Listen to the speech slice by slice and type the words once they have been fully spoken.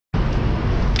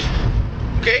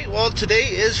Okay, well, today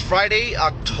is Friday,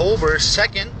 October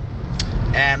 2nd,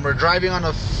 and we're driving on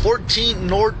a 14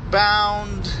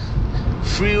 northbound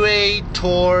freeway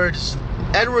towards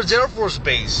Edwards Air Force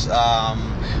Base.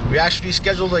 We actually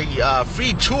scheduled a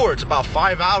free tour. It's about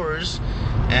 5 hours,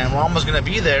 and we're almost going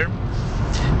to be there.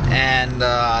 And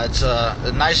it's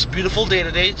a nice, beautiful day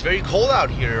today. It's very cold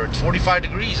out here. It's 45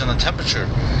 degrees on the temperature.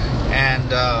 And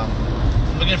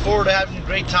looking forward to having a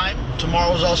great time.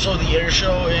 Tomorrow is also the air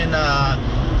show in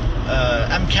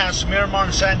MCAS Miramar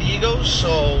in San Diego.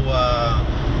 So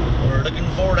we're looking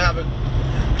forward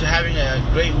to having a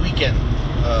great weekend.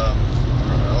 A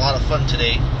lot of fun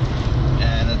today.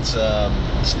 And it's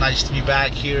nice to be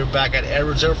back here, back at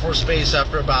Edwards Air Force Base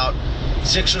after about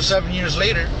 6 or 7 years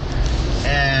later.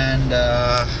 And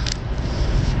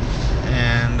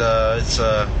it's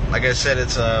like I said,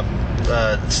 it's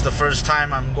the first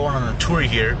time I'm going on a tour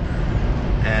here,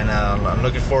 and I'm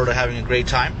looking forward to having a great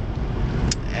time.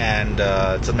 And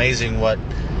it's amazing what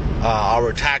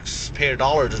our taxpayer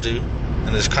dollars do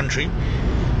in this country,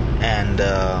 and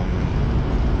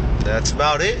that's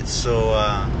about it. So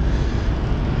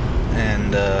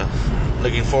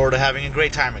looking forward to having a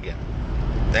great time again.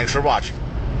 Thanks for watching.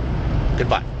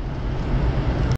 Goodbye.